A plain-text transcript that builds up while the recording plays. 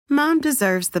Mom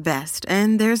deserves the best,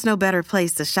 and there's no better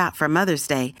place to shop for Mother's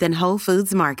Day than Whole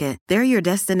Foods Market. They're your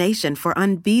destination for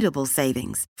unbeatable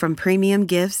savings, from premium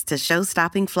gifts to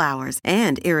show-stopping flowers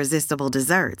and irresistible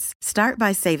desserts. Start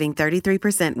by saving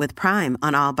 33% with Prime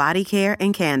on all body care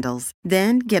and candles.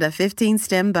 Then get a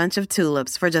 15-stem bunch of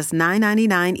tulips for just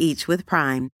 $9.99 each with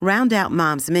Prime. Round out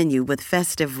Mom's menu with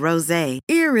festive rosé,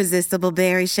 irresistible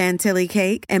berry chantilly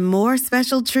cake, and more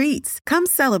special treats. Come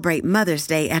celebrate Mother's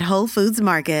Day at Whole Foods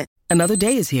Market. Another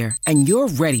day is here, and you're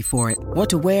ready for it. What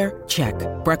to wear? Check.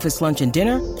 Breakfast, lunch, and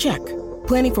dinner? Check.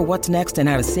 Planning for what's next and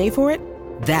how to save for it?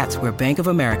 That's where Bank of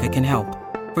America can help.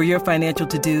 For your financial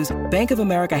to-dos, Bank of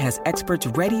America has experts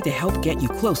ready to help get you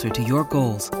closer to your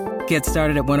goals. Get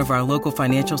started at one of our local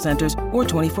financial centers or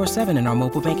 24/7 in our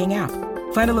mobile banking app.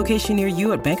 Find a location near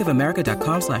you at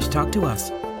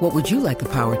bankofamerica.com/talktous. What would you like the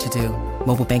power to do?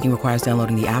 Mobile banking requires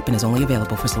downloading the app and is only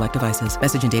available for select devices.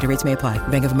 Message and data rates may apply.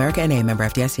 Bank of America N.A., member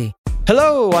FDIC.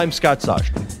 Hello, I'm Scott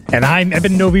Sosh. And I'm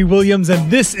Eben Novy-Williams,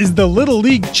 and this is the Little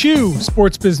League Chew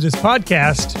sports business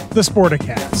podcast, the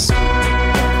Sporticast.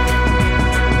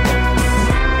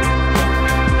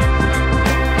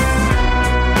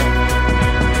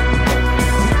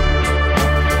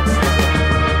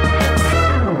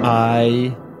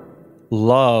 I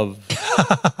love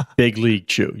Big League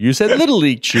Chew. You said Little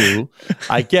League Chew.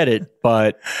 I get it,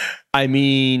 but I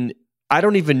mean, I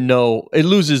don't even know. It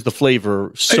loses the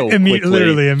flavor so quickly.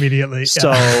 Literally immediately.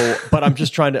 So, but I'm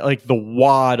just trying to, like, the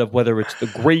wad of whether it's the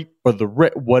grape or the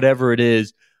whatever it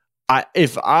is.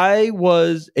 If I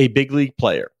was a big league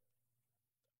player,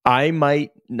 I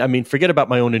might, I mean, forget about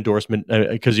my own endorsement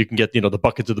because you can get, the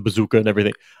buckets of the bazooka and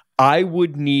everything. I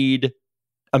would need,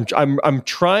 I'm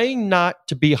trying not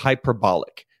to be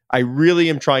hyperbolic. I really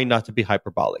am trying not to be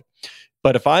hyperbolic.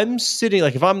 But if I'm sitting,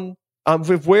 like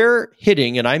if we're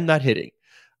hitting and I'm not hitting,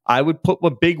 I would put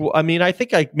I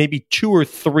think like maybe 2 or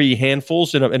 3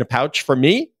 handfuls in a pouch for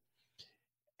me.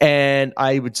 And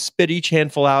I would spit each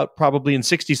handful out probably in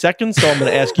 60 seconds. So I'm going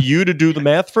to ask you to do the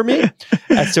math for me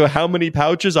as to how many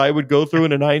pouches I would go through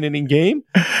in a 9-inning game.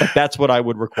 But that's what I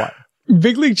would require.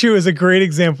 Big League Chew is a great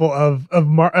example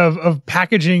of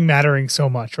packaging mattering so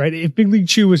much, right? If Big League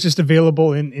Chew was just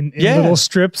available in little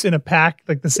strips in a pack,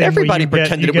 like the same everybody way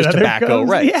pretended it was tobacco, gums,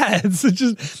 right? Yeah, it's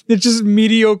just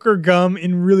mediocre gum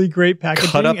in really great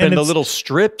packaging, cut up and into little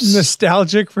strips.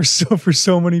 Nostalgic for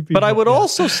so many people. But I would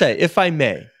also say, if I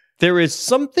may, there is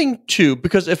something to,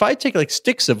 because if I take like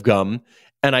sticks of gum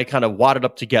and I kind of wad it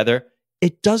up together,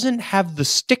 it doesn't have the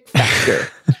stick factor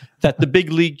that the Big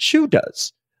League Chew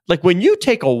does. Like when you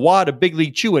take a wad of Big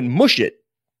League Chew and mush it,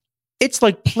 it's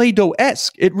like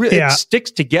Play-Doh-esque. It really it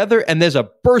sticks together, and there's a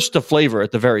burst of flavor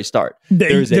at the very start.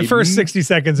 The first 60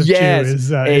 seconds of Chew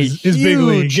is Big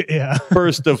League. Yeah.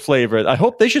 Burst of flavor. I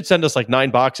hope they should send us like 9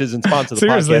 boxes and sponsor the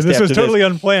podcast. Seriously, this was totally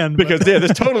unplanned. Because this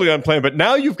is totally unplanned. But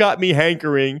now you've got me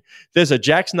hankering. There's a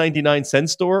Jack's 99-cent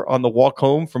store on the walk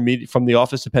home from the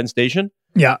office to Penn Station.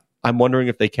 Yeah. I'm wondering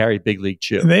if they carry Big League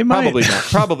Chew. They might. Probably not.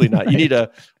 Probably not. You need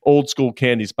a old school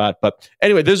candy spot. But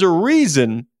anyway, there's a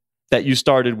reason that you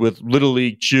started with Little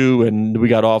League Chew and we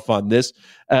got off on this.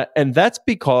 And that's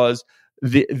because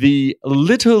the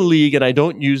Little League, and I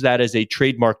don't use that as a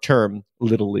trademark term,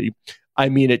 Little League. I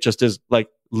mean it just as like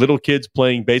little kids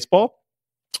playing baseball.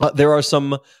 There are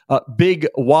some big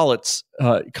wallets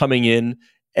coming in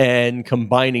and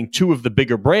combining 2 of the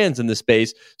bigger brands in the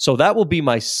space. So that will be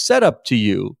my setup to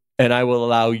you. And I will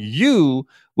allow you,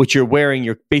 which you're wearing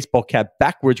your baseball cap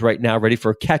backwards right now, ready for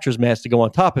a catcher's mask to go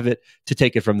on top of it, to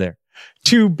take it from there.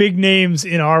 2 big names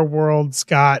in our world,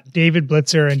 Scott, David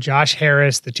Blitzer and Josh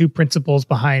Harris, the 2 principals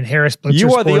behind Harris Blitzer You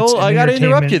are Sports the only. I got to Entertainment.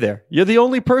 interrupt you there. You're the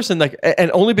only person,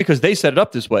 and only because they set it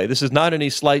up this way. This is not any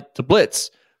slight to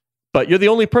Blitz, but you're the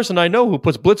only person I know who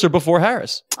puts Blitzer before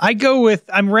Harris.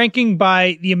 I'm ranking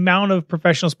by the amount of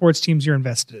professional sports teams you're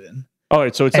invested in. All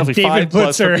right, so it's and definitely David 5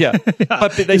 Blitzer, plus. Yeah,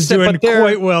 but they is doing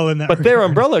quite well in that. But their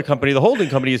umbrella company, the holding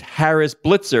company, is Harris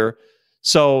Blitzer.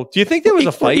 So, do you think there was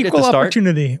a fight at the start?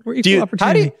 Opportunity. We're equal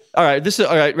opportunity. All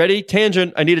right. Ready?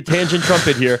 Tangent. I need a tangent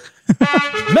trumpet here.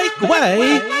 Make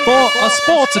way for a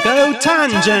Sportico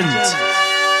tangent.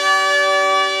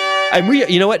 And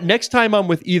you know what? Next time I'm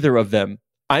with either of them,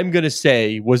 I'm going to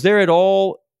say, was there at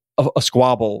all a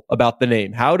squabble about the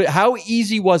name? How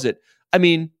easy was it? I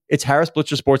mean, it's Harris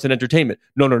Blitzer Sports and Entertainment.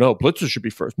 No. Blitzer should be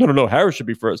first. No. Harris should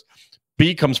be first.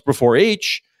 B comes before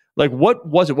H. Like, what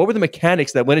was it? What were the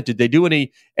mechanics that went into? Did they do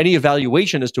any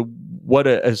evaluation as to what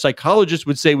a psychologist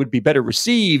would say would be better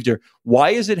received? Or why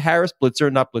is it Harris Blitzer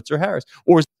and not Blitzer Harris?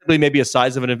 Or simply maybe a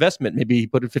size of an investment? Maybe he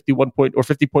put it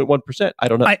 50.1%. I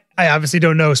don't know. I obviously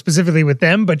don't know specifically with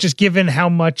them, but just given how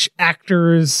much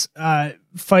actors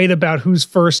fight about who's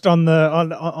first on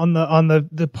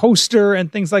the poster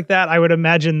and things like that. I would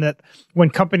imagine that when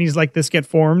companies like this get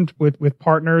formed with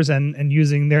partners and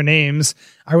using their names,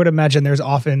 I would imagine there's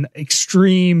often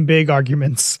extreme big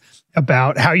arguments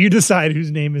about how you decide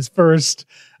whose name is first.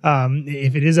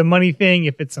 If it is a money thing,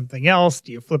 if it's something else,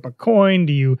 do you flip a coin?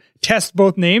 Do you test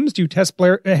both names? Do you test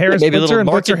Harris Blitzer and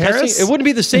Blitzer Harris? It wouldn't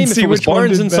be the same if it was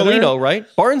Barnes and Salino, right?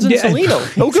 Barnes and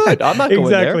Salino. No good. I'm not going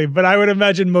there. Exactly. But I would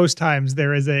imagine most times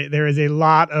there is a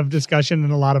lot of discussion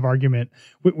and a lot of argument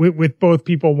with both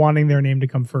people wanting their name to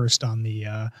come first on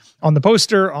the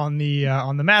poster, on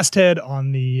the masthead,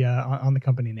 on the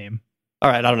company name. All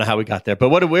right, I don't know how we got there,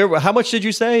 but how much did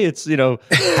you say? It's, Harris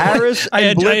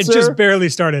and Blitzer? I had just barely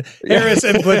started. Harris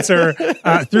and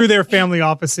Blitzer, through their family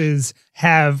offices,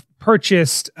 have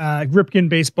purchased Ripken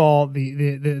Baseball,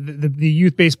 the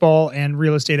youth baseball and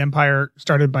real estate empire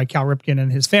started by Cal Ripken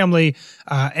and his family.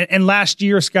 And last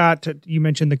year, Scott, you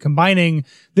mentioned the combining.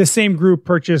 This same group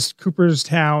purchased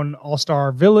Cooperstown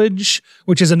All-Star Village,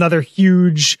 which is another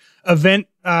huge event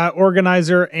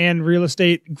organizer and real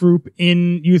estate group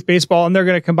in youth baseball, and they're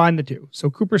going to combine the two.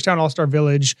 So Cooperstown All-Star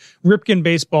Village, Ripken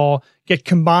Baseball get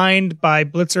combined by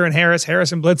Blitzer and Harris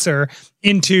and Blitzer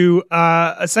into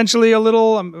essentially a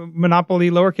little monopoly,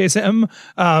 lowercase m,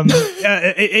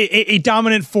 a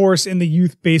dominant force in the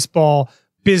youth baseball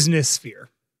business sphere.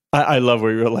 I love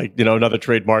where you're like, another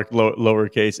trademark,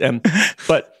 lowercase m.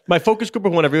 But my focus group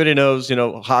of one, everybody knows,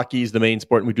 hockey is the main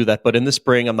sport and we do that. But in the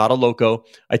spring, I'm not a loco.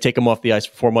 I take him off the ice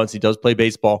for 4 months. He does play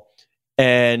baseball.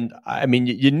 And I mean,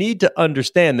 you need to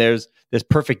understand there's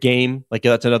Perfect Game. Like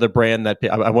that's another brand that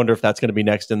I wonder if that's going to be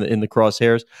next in the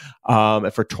crosshairs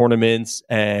for tournaments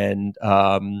and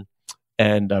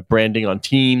branding on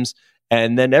teams.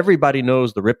 And then everybody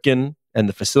knows the Ripken and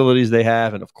the facilities they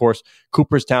have. And of course,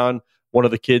 Cooperstown. One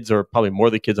of the kids, or probably more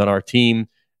of the kids on our team,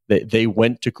 they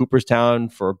went to Cooperstown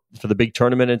for the big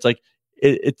tournament. And it's like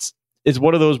it's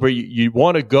one of those where you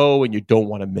want to go and you don't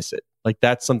want to miss it. Like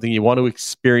that's something you want to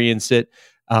experience it.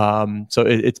 So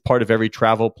it's part of every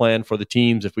travel plan for the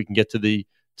teams if we can get to the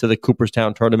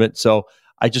Cooperstown tournament. So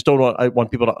I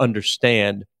want people to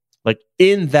understand, like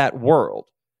in that world,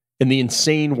 in the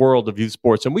insane world of youth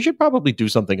sports, and we should probably do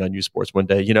something on youth sports one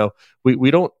day. We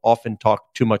don't often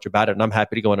talk too much about it, and I'm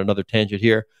happy to go on another tangent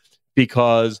here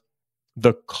because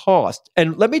the cost,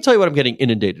 and let me tell you what I'm getting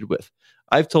inundated with.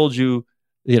 I've told you,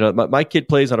 my kid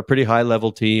plays on a pretty high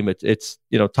level team. It's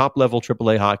top level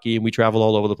AAA hockey, and we travel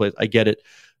all over the place. I get it.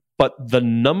 But the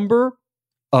number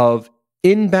of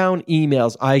inbound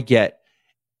emails I get,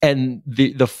 and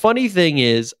the funny thing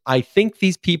is, I think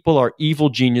these people are evil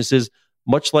geniuses,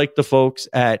 much like the folks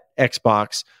at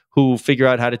Xbox who figure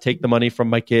out how to take the money from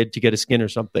my kid to get a skin or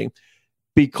something,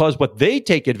 because what they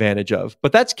take advantage of,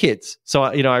 but that's kids. So,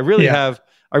 I really have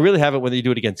it when they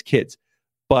do it against kids,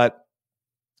 but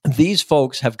these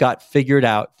folks have figured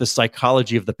out the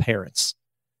psychology of the parents,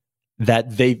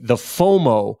 that the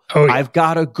FOMO, I've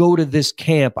got to go to this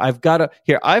camp.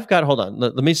 hold on.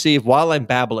 Let me see if while I'm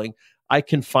babbling, I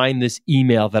can find this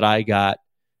email that I got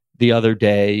the other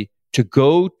day to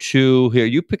go to. Here,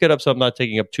 you pick it up so I'm not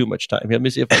taking up too much time. Here, let me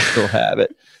see if I still have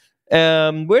it.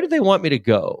 Where did they want me to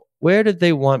go?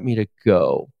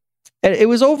 And it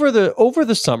was over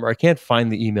the summer. I can't find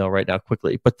the email right now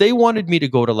quickly, but they wanted me to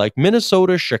go to like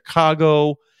Minnesota,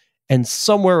 Chicago, and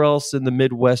somewhere else in the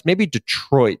Midwest, maybe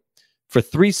Detroit, for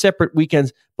 3 separate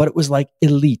weekends. But it was like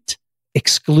elite,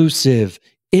 exclusive,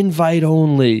 invite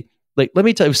only. Like, let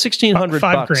me tell you, it was $1,600.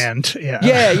 $5,000.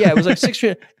 Yeah. Yeah. It was like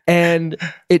 $6,000. And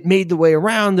it made the way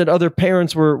around that other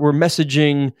parents were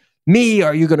messaging me,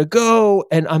 are you going to go?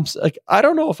 And I'm like, I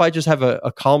don't know if I just have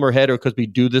a calmer head or because we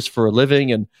do this for a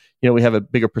living and, we have a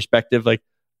bigger perspective. Like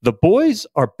the boys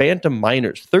are bantam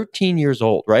minors, 13 years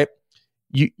old, right?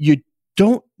 You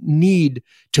don't need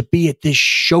to be at this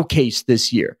showcase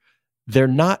this year. They're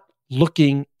not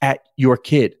looking at your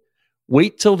kid.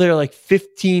 Wait till they're like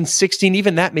 15, 16.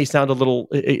 Even that may sound a little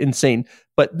insane.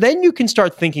 But then you can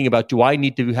start thinking about, do I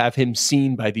need to have him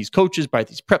seen by these coaches, by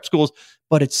these prep schools?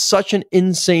 But it's such an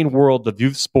insane world of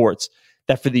youth sports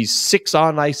that for these 6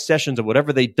 on-ice sessions or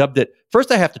whatever they dubbed it,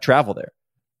 first I have to travel there.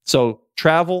 So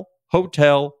travel,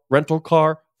 hotel, rental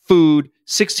car, food,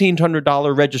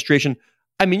 $1,600 registration.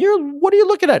 I mean, what are you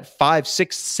looking at? 5,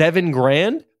 6, 7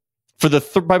 grand for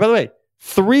by the way,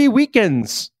 3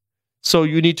 weekends. So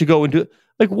you need to go and do it.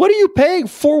 Like, what are you paying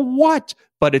for what?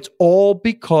 But it's all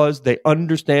because they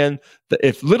understand that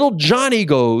if little Johnny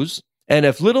goes and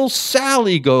if little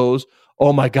Sally goes,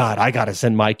 oh my God, I got to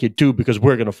send my kid too because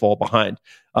we're going to fall behind.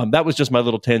 That was just my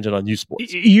little tangent on youth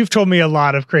sports. You've told me a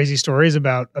lot of crazy stories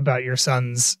about your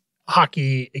son's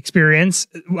hockey experience.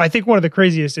 I think one of the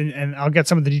craziest, and I'll get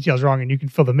some of the details wrong and you can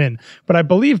fill them in, but I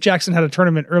believe Jackson had a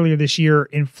tournament earlier this year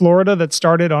in Florida that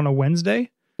started on a Wednesday.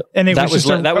 And it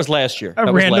was last year.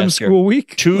 A random school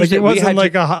week. Tuesday. Like it wasn't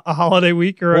like a holiday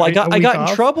week or. Well, I got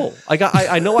in trouble.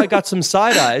 I know I got some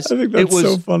side eyes. I think that's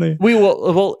so funny.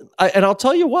 And I'll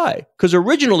tell you why. Because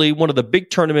originally one of the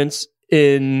big tournaments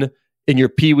in your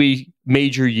Pee Wee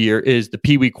major year is the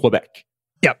Pee Wee Quebec.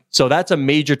 Yep. So that's a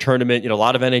major tournament. A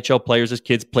lot of NHL players as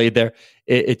kids played there.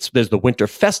 There's the Winter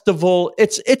Festival.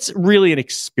 It's really an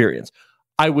experience.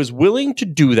 I was willing to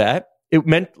do that. It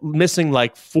meant missing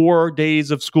like 4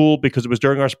 days of school because it was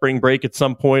during our spring break at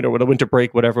some point or the winter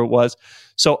break, whatever it was.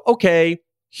 So, okay,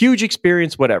 huge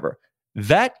experience, whatever.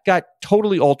 That got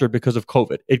totally altered because of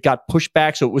COVID. It got pushed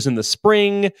back. So it was in the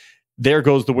spring. There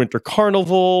goes the Winter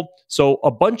Carnival. So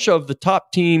a bunch of the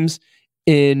top teams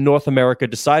in North America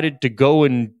decided to go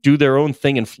and do their own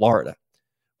thing in Florida,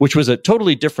 which was a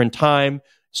totally different time.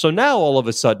 So now all of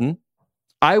a sudden,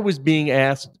 I was being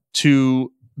asked to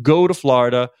go to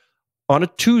Florida on a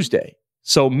Tuesday.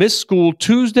 So miss school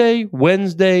Tuesday,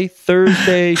 Wednesday,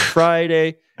 Thursday,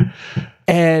 Friday.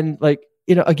 And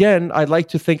again, I'd like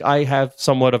to think I have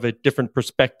somewhat of a different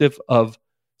perspective of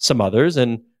some others.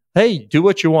 And hey, do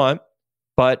what you want.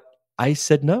 But I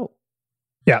said no.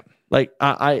 Yeah.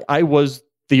 I was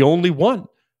the only one.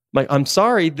 I'm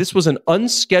sorry, this was an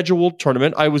unscheduled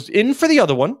tournament. I was in for the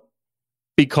other one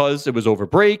because it was over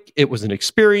break. It was an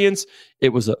experience. It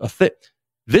was a thing.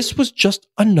 This was just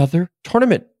another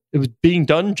tournament. It was being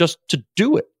done just to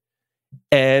do it.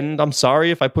 And I'm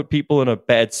sorry if I put people in a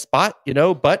bad spot,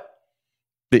 but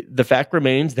the fact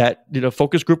remains that,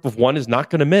 focus group of one is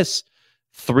not going to miss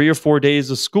 3 or 4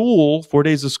 days of school,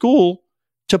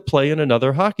 to play in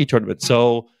another hockey tournament.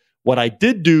 So what I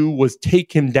did do was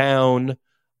take him down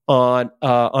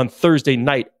on Thursday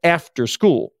night after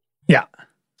school. Yeah.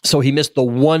 So he missed the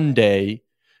one day,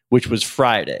 which was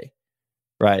Friday,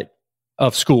 right?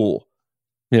 Of school,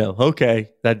 okay,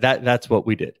 that's what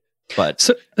we did. But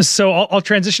so I'll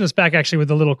transition us back actually with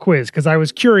a little quiz because I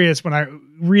was curious when I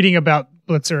reading about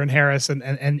Blitzer and Harris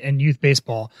and youth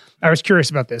baseball. I was curious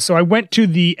about this. So I went to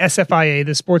the SFIA,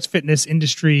 the Sports Fitness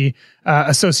Industry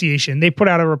Association. They put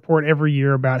out a report every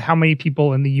year about how many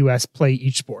people in the U.S. play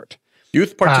each sport.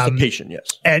 Youth participation,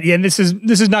 yes. And this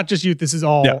is not just youth. This is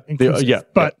all inclusive.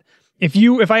 But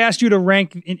if I asked you to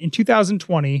rank in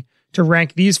 2020. To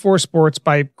rank these 4 sports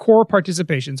by core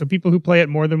participation, so people who play it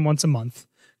more than once a month,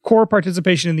 core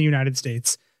participation in the United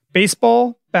States,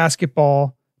 baseball,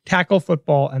 basketball, tackle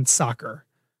football, and soccer.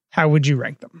 How would you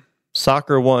rank them?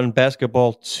 Soccer 1,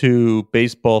 basketball 2,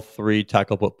 baseball 3,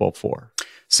 tackle football 4.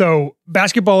 So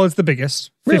basketball is the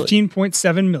biggest, really?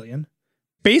 15.7 million.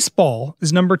 Baseball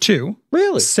is number 2.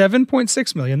 Really?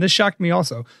 7.6 million. This shocked me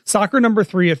also. Soccer number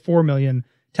 3 at 4 million.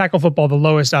 Tackle football, the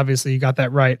lowest, obviously, you got that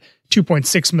right,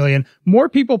 2.6 million. More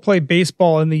people play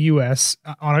baseball in the U.S.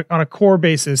 on a core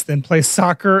basis than play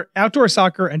soccer, outdoor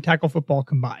soccer, and tackle football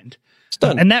combined.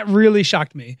 And that really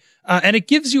shocked me. And it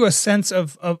gives you a sense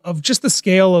of just the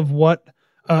scale of what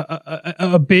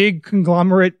a big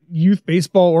conglomerate youth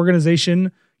baseball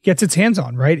organization gets its hands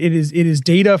on, right? It is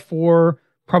data for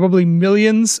probably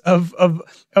millions of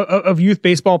youth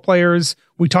baseball players.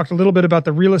 We talked a little bit about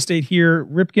the real estate here.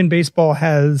 Ripken Baseball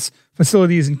has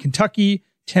facilities in Kentucky,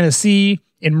 Tennessee,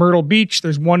 in Myrtle Beach.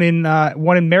 There's one in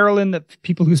Maryland that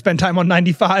people who spend time on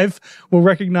 95 will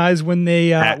recognize when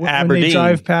they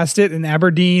drive past it. In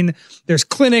Aberdeen, there's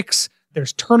clinics,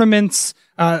 there's tournaments,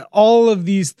 all of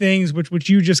these things which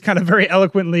you just kind of very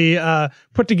eloquently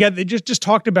put together. They just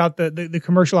talked about the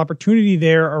commercial opportunity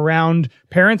there around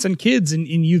parents and kids in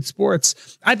youth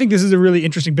sports. I think this is a really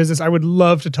interesting business. I would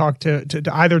love to talk to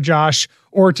either Josh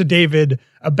or to David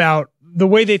about the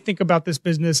way they think about this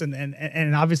business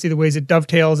and obviously the ways it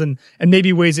dovetails and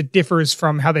maybe ways it differs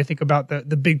from how they think about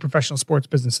the big professional sports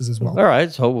businesses as well. All right.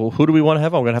 So who do we want to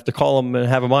have on? We're going to have to call him and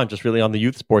have him on just really on the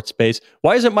youth sports space.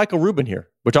 Why isn't Michael Rubin here?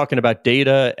 We're talking about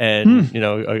data and,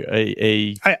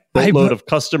 a boatload of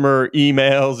customer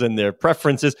emails and their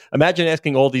preferences. Imagine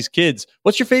asking all these kids,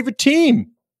 what's your favorite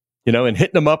team? And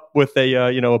hitting them up with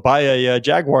buy a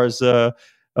Jaguars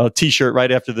T-shirt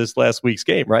right after this last week's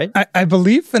game, right? I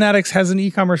believe Fanatics has an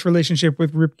e-commerce relationship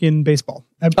with Ripken Baseball.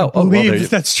 I believe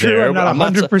that's true. I'm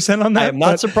not 100% on that. I am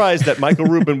not surprised that Michael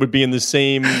Rubin would be in the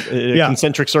same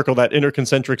concentric circle, that inner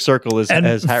concentric circle as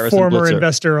Harris and Blitzer. Former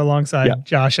investor alongside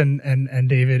Josh and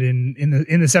David in the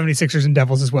 76ers and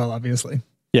Devils as well, obviously.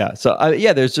 Yeah. So,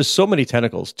 there's just so many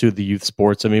tentacles to the youth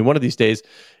sports. I mean, one of these days,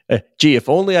 if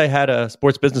only I had a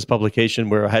sports business publication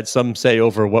where I had some say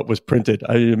over what was printed.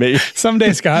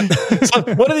 Someday, Scott.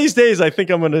 One of these days, I think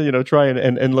I'm going to, try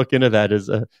and look into that as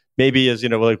maybe as,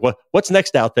 like what's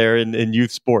next out there in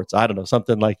youth sports? I don't know,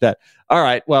 something like that. All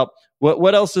right. Well,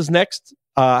 what else is next?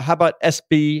 How about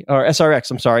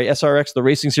SRX? I'm sorry, SRX, the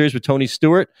racing series with Tony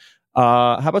Stewart.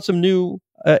 How about some new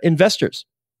investors?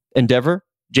 Endeavor,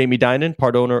 Jamie Dinan,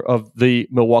 part owner of the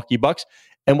Milwaukee Bucks.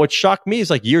 And what shocked me is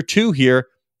like year 2 here.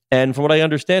 And from what I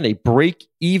understand, a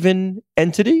break-even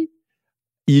entity.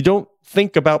 You don't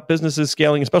think about businesses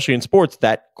scaling, especially in sports,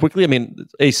 that quickly. I mean,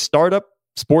 a startup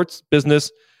sports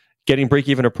business getting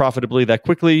break-even or profitably that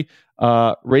quickly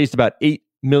raised about $8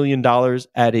 million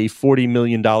at a $40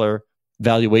 million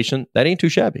valuation. That ain't too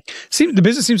shabby. The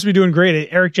business seems to be doing great.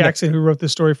 Eric Jackson, who wrote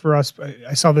this story for us,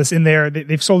 I saw this in there.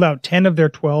 They've sold out 10 of their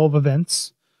 12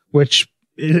 events, which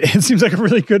it seems like a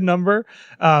really good number.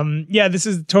 This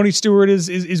is Tony Stewart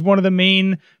is one of the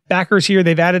main backers here.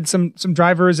 They've added some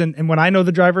drivers, and when I know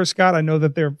the drivers, Scott, I know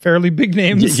that they're fairly big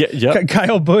names.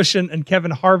 Kyle Busch and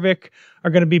Kevin Harvick are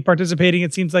going to be participating,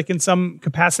 it seems like, in some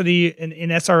capacity in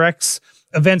SRX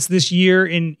events this year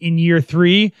in year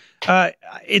 3.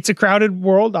 It's a crowded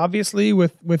world, obviously,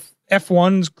 with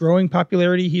F1's growing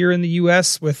popularity here in the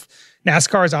US, with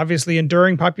NASCAR's obviously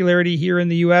enduring popularity here in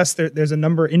the US. There's a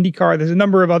number of IndyCar, there's a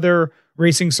number of other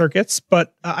racing circuits,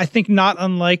 but I think not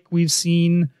unlike we've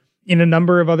seen in a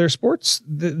number of other sports,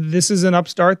 this is an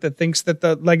upstart that thinks that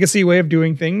the legacy way of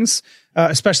doing things,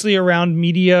 especially around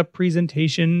media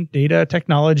presentation, data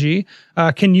technology,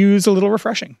 can use a little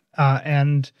refreshing.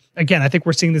 And again, I think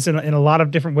we're seeing this in a lot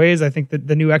of different ways. I think that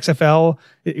the new XFL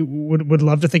would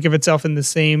love to think of itself in the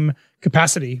same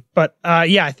capacity. But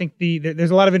I think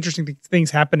there's a lot of interesting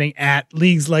things happening at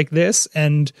leagues like this,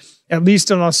 and at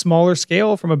least on a smaller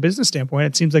scale from a business standpoint,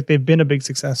 it seems like they've been a big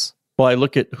success. Well, I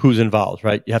look at who's involved,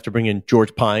 right? You have to bring in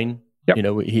George Pine,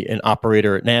 an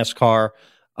operator at NASCAR,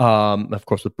 of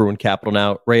course, with Bruin Capital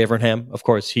now. Ray Evernham, of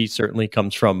course, he certainly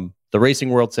comes from the racing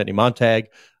world. Sandy Montag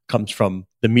comes from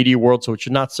the media world. So it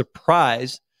should not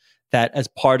surprise that as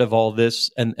part of all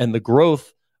this and the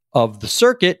growth of the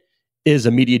circuit is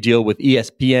a media deal with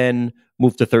ESPN,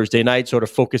 move to Thursday night, sort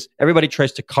of focus. Everybody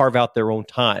tries to carve out their own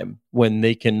time when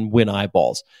they can win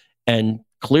eyeballs. And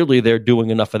clearly they're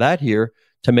doing enough of that here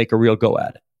to make a real go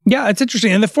at it. Yeah, it's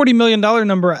interesting. And the $40 million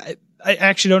number, I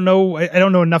actually don't know. I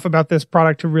don't know enough about this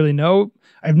product to really know.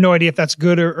 I have no idea if that's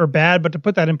good or bad, but to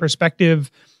put that in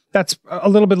perspective, that's a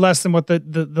little bit less than what the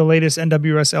latest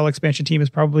NWSL expansion team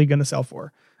is probably going to sell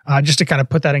for. Just to kind of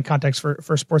put that in context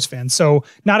for sports fans. So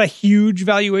not a huge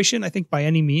valuation, I think, by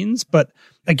any means. But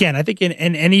again, I think in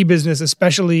any business,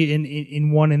 especially in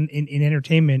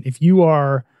entertainment, if you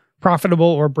are profitable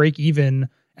or break even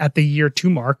at the year 2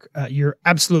 mark, you're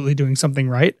absolutely doing something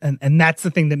right. And that's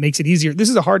the thing that makes it easier. This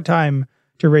is a hard time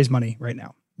to raise money right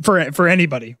now for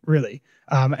anybody, really.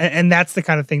 And that's the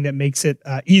kind of thing that makes it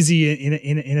easy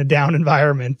in a down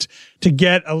environment to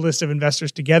get a list of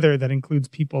investors together that includes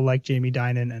people like Jamie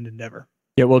Dinan and Endeavor.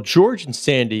 Yeah, well, George and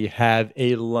Sandy have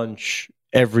a lunch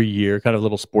every year, kind of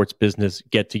little sports business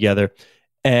get together.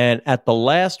 And at the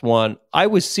last one, I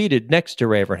was seated next to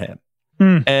Ray Evernham.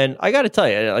 And I got to tell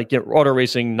you, like, auto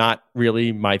racing, not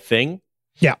really my thing.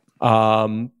 Yeah.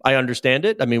 I understand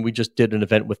it. I mean, we just did an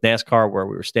event with NASCAR where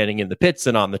we were standing in the pits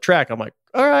and on the track. I'm like,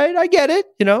 all right, I get it.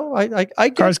 I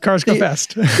get cars go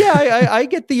fast. I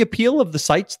get the appeal of the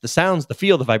sights, the sounds, the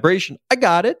feel, the vibration. I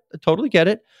got it. I totally get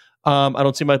it. I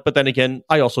don't see but then again,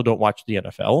 I also don't watch the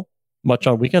NFL much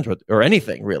on weekends or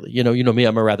anything really. You know me,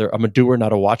 I'm a doer,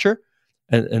 not a watcher.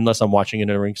 And unless I'm watching in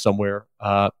a rink somewhere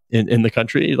in the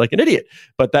country like an idiot.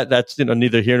 But that's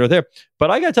neither here nor there.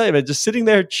 But I got to tell you, man, just sitting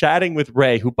there chatting with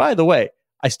Ray, who, by the way,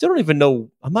 I still don't even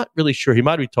know. I'm not really sure. He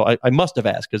might be told. I must have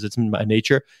asked because it's in my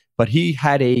nature. But he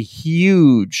had a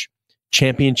huge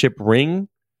championship ring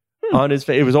on his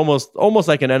face. It was almost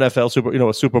like an NFL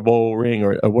a Super Bowl ring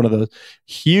or one of those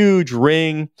huge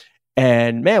ring.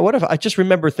 And man, what if I just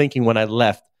remember thinking when I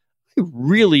left, I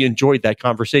really enjoyed that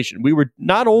conversation. We were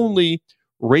not only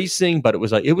racing, but it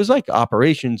was like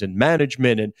operations and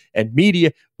management and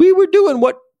media. We were doing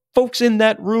what folks in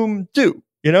that room do.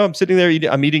 I'm sitting there,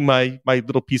 I'm eating my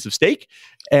little piece of steak,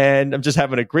 and I'm just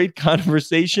having a great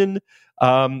conversation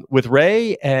with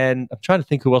Ray. And I'm trying to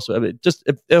think who else. I mean, just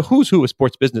who's who of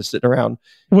sports business sitting around.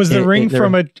 Was the ring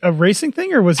from a racing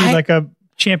thing, or was he like a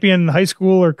champion high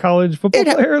school or college football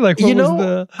player? Like, what was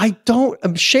the... I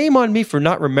don't. Shame on me for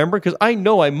not remembering, because I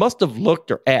know I must have looked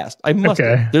or asked. I must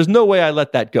have. There's no way I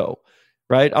let that go.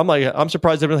 Right? I'm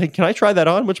surprised. I'm like, can I try that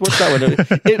on? What's that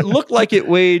one? It looked like it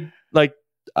weighed like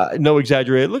no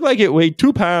exaggerate. It looked like it weighed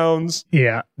 2 pounds.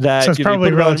 Yeah. That, so it's you know,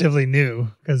 probably relatively new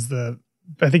because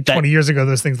I think 20 years ago,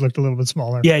 those things looked a little bit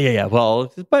smaller. Yeah.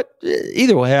 Well, but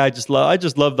either way, I just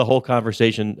love the whole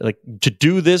conversation. Like, to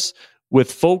do this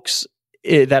with folks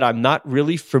that I'm not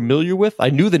really familiar with. I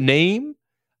knew the name,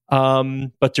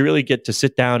 but to really get to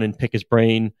sit down and pick his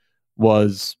brain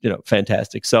was,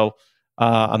 fantastic. So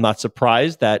I'm not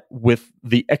surprised that with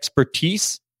the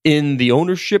expertise in the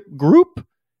ownership group,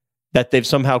 that they've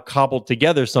somehow cobbled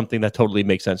together something that totally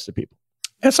makes sense to people.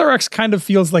 SRX kind of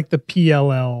feels like the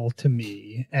PLL to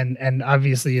me, and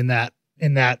obviously in that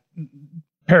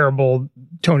parable,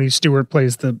 Tony Stewart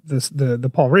plays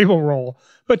the Paul Rabel role,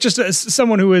 but just as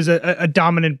someone who is a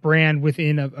dominant brand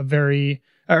within a very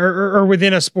or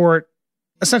within a sport,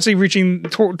 essentially reaching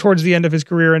towards the end of his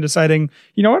career and deciding,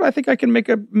 you know what, I think I can make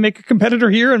a competitor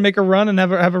here and make a run and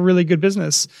have a really good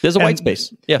business. There's a white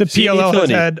space. Yeah, the PLL has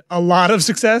had a lot of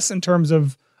success in terms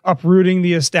of uprooting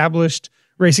the established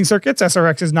racing circuits.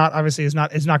 SRX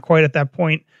is not quite at that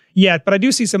point yet, but I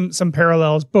do see some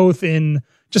parallels both in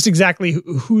just exactly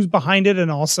who's behind it and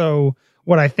also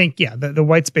what I think, the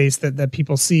white space that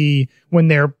people see when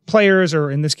they're players,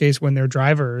 or in this case, when they're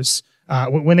drivers,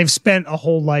 when they've spent a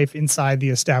whole life inside the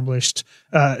established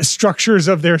structures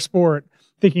of their sport,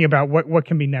 thinking about what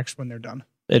can be next when they're done.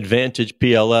 Advantage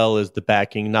PLL is the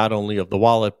backing not only of the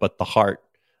wallet, but the heart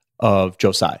of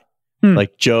Joe Tsai.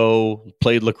 Like, Joe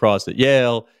played lacrosse at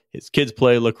Yale. His kids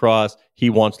play lacrosse.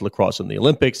 He wants lacrosse in the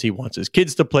Olympics. He wants his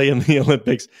kids to play in the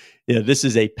Olympics. This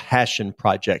is a passion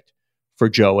project for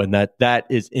Joe, and that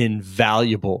is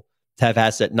invaluable to have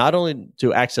asset, not only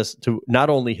to access to not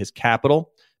only his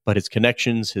capital, but his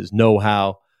connections, his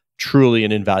know-how. Truly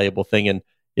an invaluable thing. And,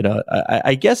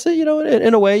 I guess,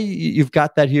 in a way, you've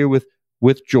got that here with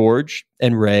George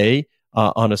and Ray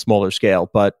on a smaller scale.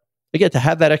 But again, to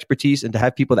have that expertise and to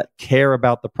have people that care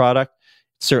about the product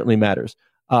certainly matters.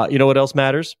 You know what else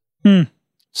matters?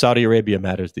 Saudi Arabia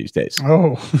matters these days.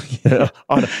 Oh,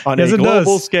 on yes, a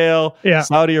global scale, yeah.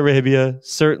 Saudi Arabia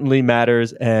certainly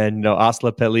matters. And,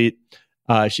 Asla Pelit,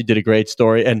 she did a great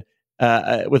story. And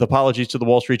with apologies to the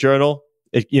Wall Street Journal,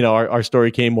 our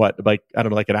story came like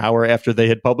an hour after they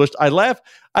had published. I laugh.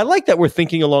 I like that we're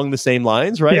thinking along the same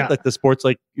lines, right? Yeah. Like the sports,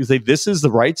 like you say, this is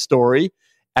the right story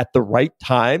at the right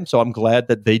time. So I'm glad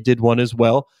that they did one as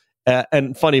well.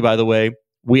 And funny, by the way,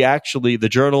 the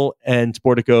Journal and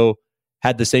Sportico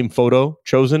had the same photo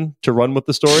chosen to run with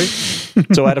the story.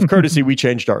 So out of courtesy, we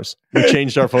changed ours. We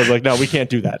changed our photos. Like, no, we can't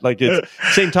do that. Like, it's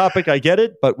same topic. I get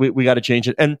it, but we got to change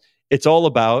it. And it's all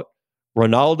about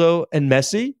Ronaldo and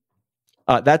Messi.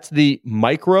 That's the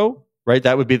micro, right?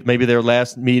 That would be maybe their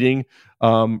last meeting.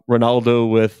 Ronaldo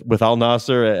with Al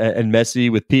Nassr and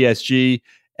Messi with PSG,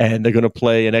 and they're going to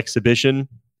play an exhibition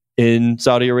in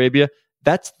Saudi Arabia.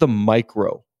 That's the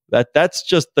micro. That's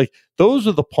just like, those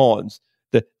are the pawns.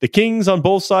 The kings on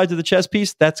both sides of the chess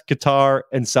piece, that's Qatar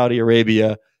and Saudi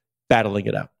Arabia battling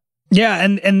it out. Yeah,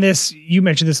 and this, you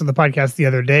mentioned this on the podcast the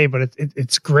other day, but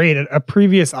it's great. A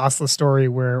previous Asla story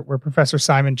where Professor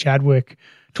Simon Chadwick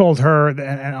told her,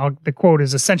 and the quote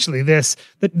is essentially this,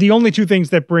 that the only two things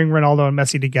that bring Ronaldo and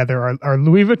Messi together are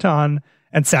Louis Vuitton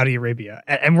and Saudi Arabia.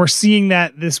 And we're seeing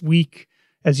that this week,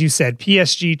 as you said,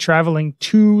 PSG traveling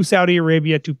to Saudi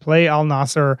Arabia to play Al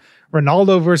Nassr.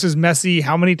 Ronaldo versus Messi.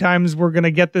 How many times we're going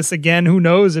to get this again? Who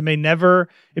knows? It may never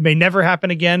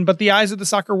happen again. But the eyes of the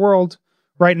soccer world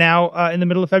right now, in the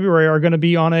middle of February, are going to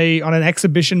be on an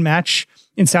exhibition match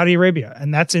in Saudi Arabia,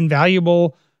 and that's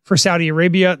invaluable for Saudi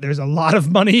Arabia. There's a lot of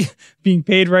money being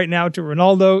paid right now to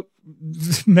Ronaldo.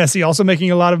 Messi also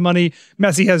making a lot of money.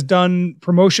 Messi has done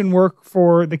promotion work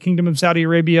for the Kingdom of Saudi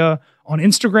Arabia on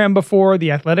Instagram before.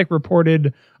 The Athletic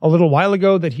reported a little while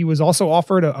ago that he was also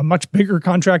offered a much bigger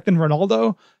contract than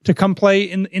Ronaldo to come play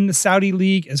in the Saudi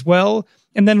league as well.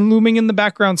 And then looming in the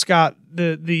background, Scott,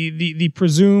 the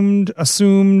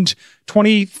assumed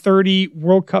 2030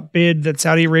 World Cup bid that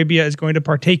Saudi Arabia is going to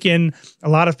partake in. A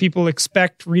lot of people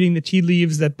expect, reading the tea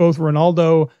leaves, that both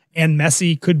Ronaldo and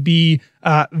Messi could be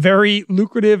very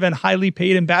lucrative and highly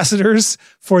paid ambassadors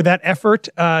for that effort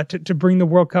to bring the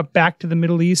World Cup back to the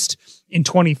Middle East in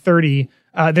 2030.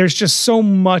 There's just so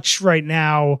much right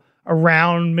now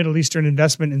around Middle Eastern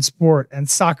investment in sport, and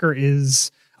soccer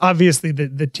is obviously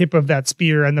the tip of that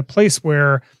spear and the place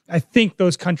where I think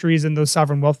those countries and those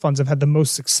sovereign wealth funds have had the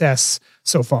most success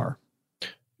so far.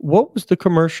 What was the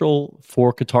commercial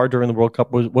for Qatar during the World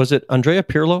Cup? Was it Andrea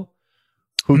Pirlo?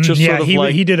 Who just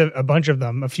he did a bunch of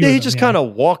them. He just kind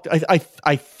of walked.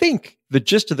 I think the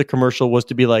gist of the commercial was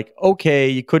to be like, okay,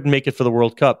 you couldn't make it for the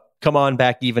World Cup. Come on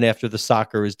back even after the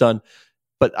soccer is done.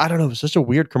 But I don't know. It was such a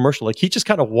weird commercial. Like, he just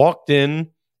kind of walked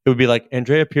in it would be like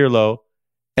Andrea Pirlo,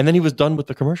 and then he was done with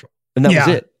the commercial, and that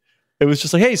was it. It was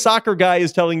just like, hey, soccer guy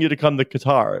is telling you to come to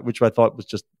Qatar, which I thought was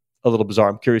just a little bizarre.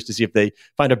 I'm curious to see if they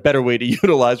find a better way to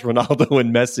utilize Ronaldo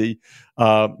and Messi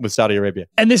with Saudi Arabia.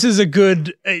 And this is a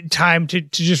good time to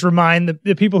just remind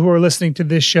the people who are listening to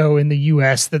this show in the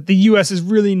U.S. that the U.S. is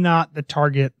really not the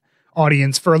target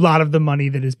audience for a lot of the money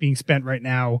that is being spent right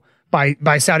now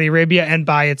by Saudi Arabia and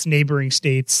by its neighboring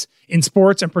states in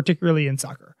sports, and particularly in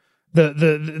soccer.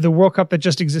 The World Cup that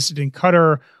just existed in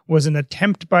Qatar was an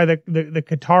attempt by the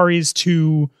Qataris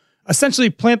to essentially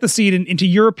plant the seed into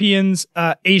Europeans,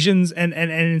 Asians, and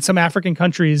in some African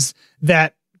countries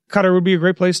that Qatar would be a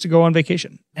great place to go on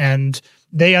vacation. And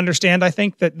they understand, I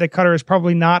think, that Qatar is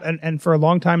probably not, and for a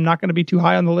long time, not going to be too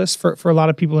high on the list for a lot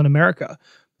of people in America.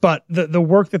 But the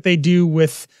work that they do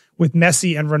with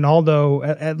Messi and Ronaldo,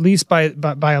 at least by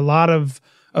a lot of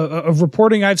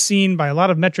reporting I've seen, by a lot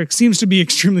of metrics, seems to be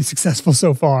extremely successful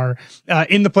so far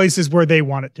in the places where they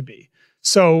want it to be.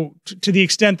 So to the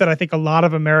extent that I think a lot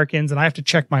of Americans, and I have to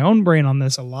check my own brain on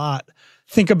this a lot,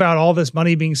 think about all this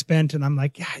money being spent, and I'm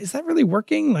like, yeah, is that really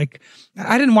working? Like,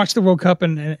 I didn't watch the World Cup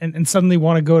and suddenly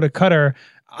want to go to Qatar.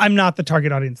 I'm not the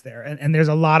target audience there. And there's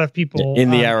a lot of people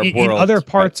in the Arab world, in other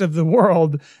parts of the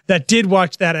world that did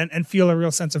watch that and feel a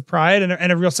real sense of pride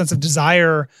and a real sense of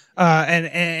desire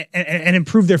and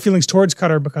improve their feelings towards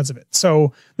Qatar because of it.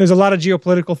 So there's a lot of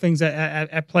geopolitical things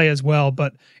at play as well.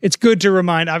 But it's good to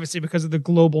remind, obviously, because of the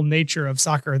global nature of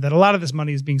soccer, that a lot of this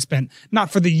money is being spent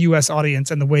not for the U.S. audience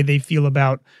and the way they feel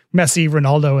about Messi,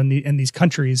 Ronaldo, and these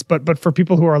countries, but for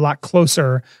people who are a lot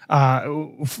closer,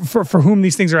 for whom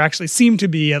these things are actually seem to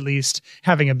be at least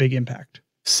having a big impact.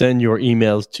 Send your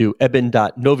emails to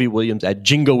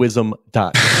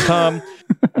eben.noviwilliams@jingoism.com.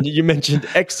 You mentioned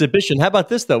exhibition. How about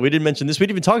this, though? We didn't mention this. We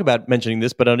didn't even talk about mentioning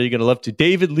this, but I know you're going to love to.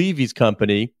 David Levy's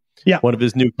company, one of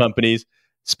his new companies.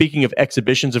 Speaking of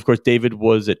exhibitions, of course, David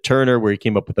was at Turner where he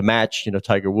came up with the match,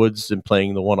 Tiger Woods and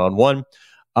playing the 1-on-1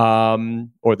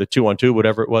 or the 2-on-2,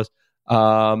 whatever it was.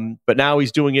 But now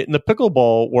he's doing it in the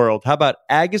pickleball world. How about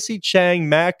Agassi, Chang,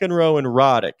 McEnroe, and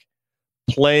Roddick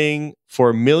playing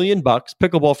for $1 million,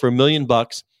 pickleball for $1 million.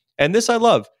 And this I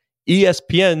love.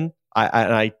 ESPN,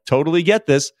 I totally get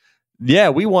this. Yeah,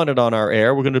 we want it on our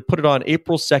air. We're going to put it on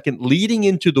April 2nd, leading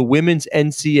into the women's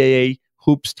NCAA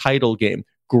hoops title game.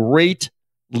 Great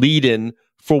lead-in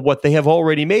for what they have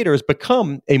already made or has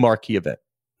become a marquee event.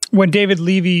 When David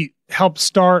Levy helped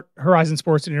start Horizon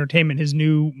Sports and Entertainment, his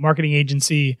new marketing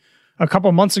agency, a couple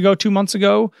months ago, 2 months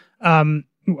ago,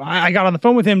 I got on the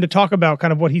phone with him to talk about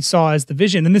kind of what he saw as the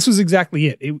vision. And this was exactly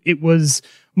it. It was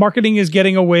marketing is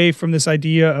getting away from this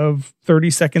idea of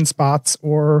 30-second spots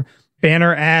or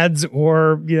banner ads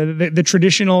or the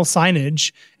traditional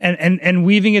signage and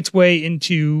weaving its way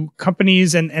into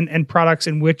companies and products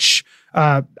in which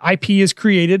IP is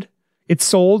created. It's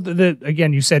sold.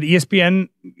 Again, you said ESPN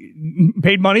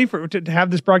paid money to have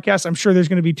this broadcast. I'm sure there's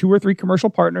going to be 2 or 3 commercial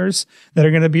partners that are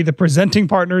going to be the presenting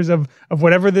partners of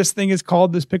whatever this thing is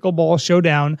called, this pickleball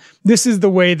showdown. This is the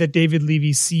way that David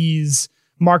Levy sees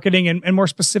marketing and more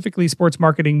specifically sports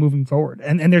marketing moving forward.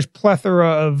 And there's plethora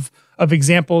of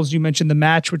examples. You mentioned the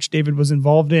match, which David was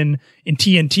involved in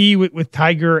TNT with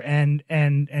Tiger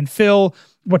and Phil.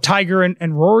 What Tiger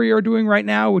and Rory are doing right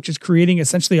now, which is creating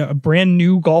essentially a brand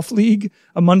new golf league,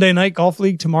 a Monday night golf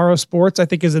league, Tomorrow Sports, I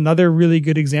think is another really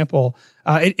good example.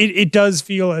 It does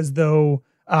feel as though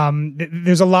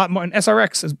there's a lot more in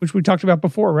SRX, which we talked about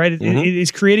before, right? It is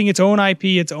creating its own IP,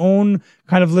 its own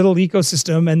kind of little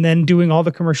ecosystem, and then doing all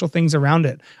the commercial things around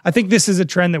it. I think this is a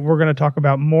trend that we're going to talk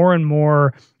about more and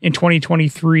more in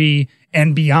 2023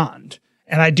 and beyond.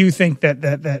 And I do think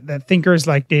that thinkers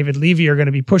like David Levy are going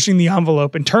to be pushing the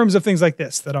envelope in terms of things like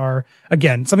this that are,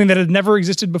 again, something that had never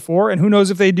existed before. And who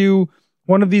knows if they do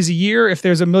one of these a year, if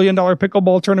there's $1 million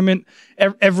pickleball tournament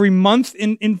every month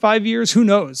in 5 years, who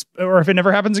knows? Or if it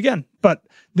never happens again. But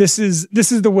this is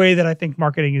the way that I think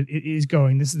marketing is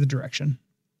going. This is the direction.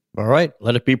 All right,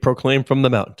 let it be proclaimed from the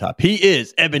mountaintop. He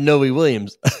is Eben Novi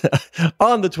Williams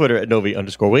on the Twitter at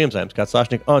Novi_Williams. I'm Scott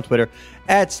Soshnick on Twitter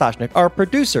at Soshnick. Our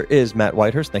producer is Matt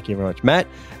Whitehurst. Thank you very much, Matt.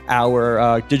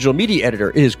 Our digital media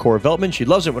editor is Cora Veltman. She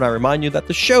loves it when I remind you that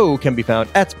the show can be found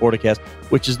at Sporticast,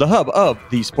 which is the hub of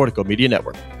the Sportico Media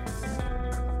Network.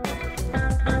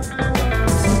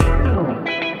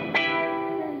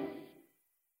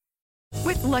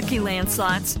 With Lucky Land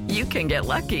Slots, you can get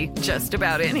lucky just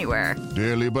about anywhere.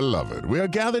 Dearly beloved, we are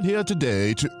gathered here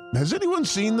today to... Has anyone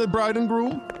seen the bride and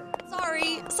groom?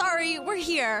 Sorry, we're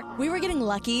here. We were getting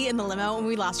lucky in the limo and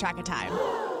we lost track of time.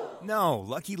 No,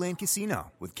 Lucky Land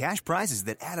Casino, with cash prizes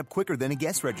that add up quicker than a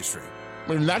guest registry.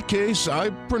 In that case,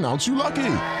 I pronounce you lucky.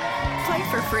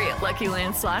 Play for free at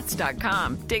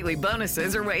LuckyLandSlots.com. Daily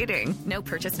bonuses are waiting. No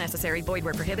purchase necessary. Void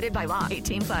where prohibited by law.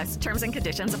 18+. Terms and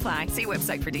conditions apply. See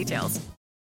website for details.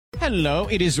 Hello,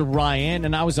 it is Ryan,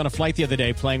 and I was on a flight the other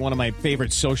day playing one of my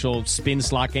favorite social spin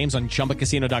slot games on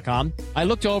ChumbaCasino.com. I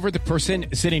looked over at the person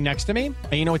sitting next to me,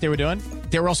 and you know what they were doing?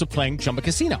 They were also playing Chumba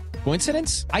Casino.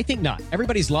 Coincidence? I think not.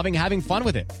 Everybody's loving having fun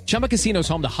with it. Chumba Casino is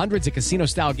home to hundreds of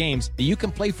casino-style games that you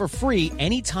can play for free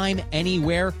anytime,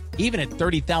 anywhere, even at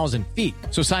 30,000 feet.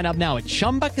 So sign up now at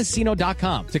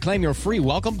ChumbaCasino.com to claim your free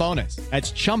welcome bonus.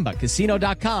 That's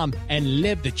ChumbaCasino.com and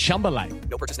live the Chumba life.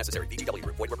 No purchase necessary. VGW.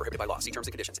 Void where prohibited by law. See terms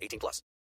and conditions. 18+.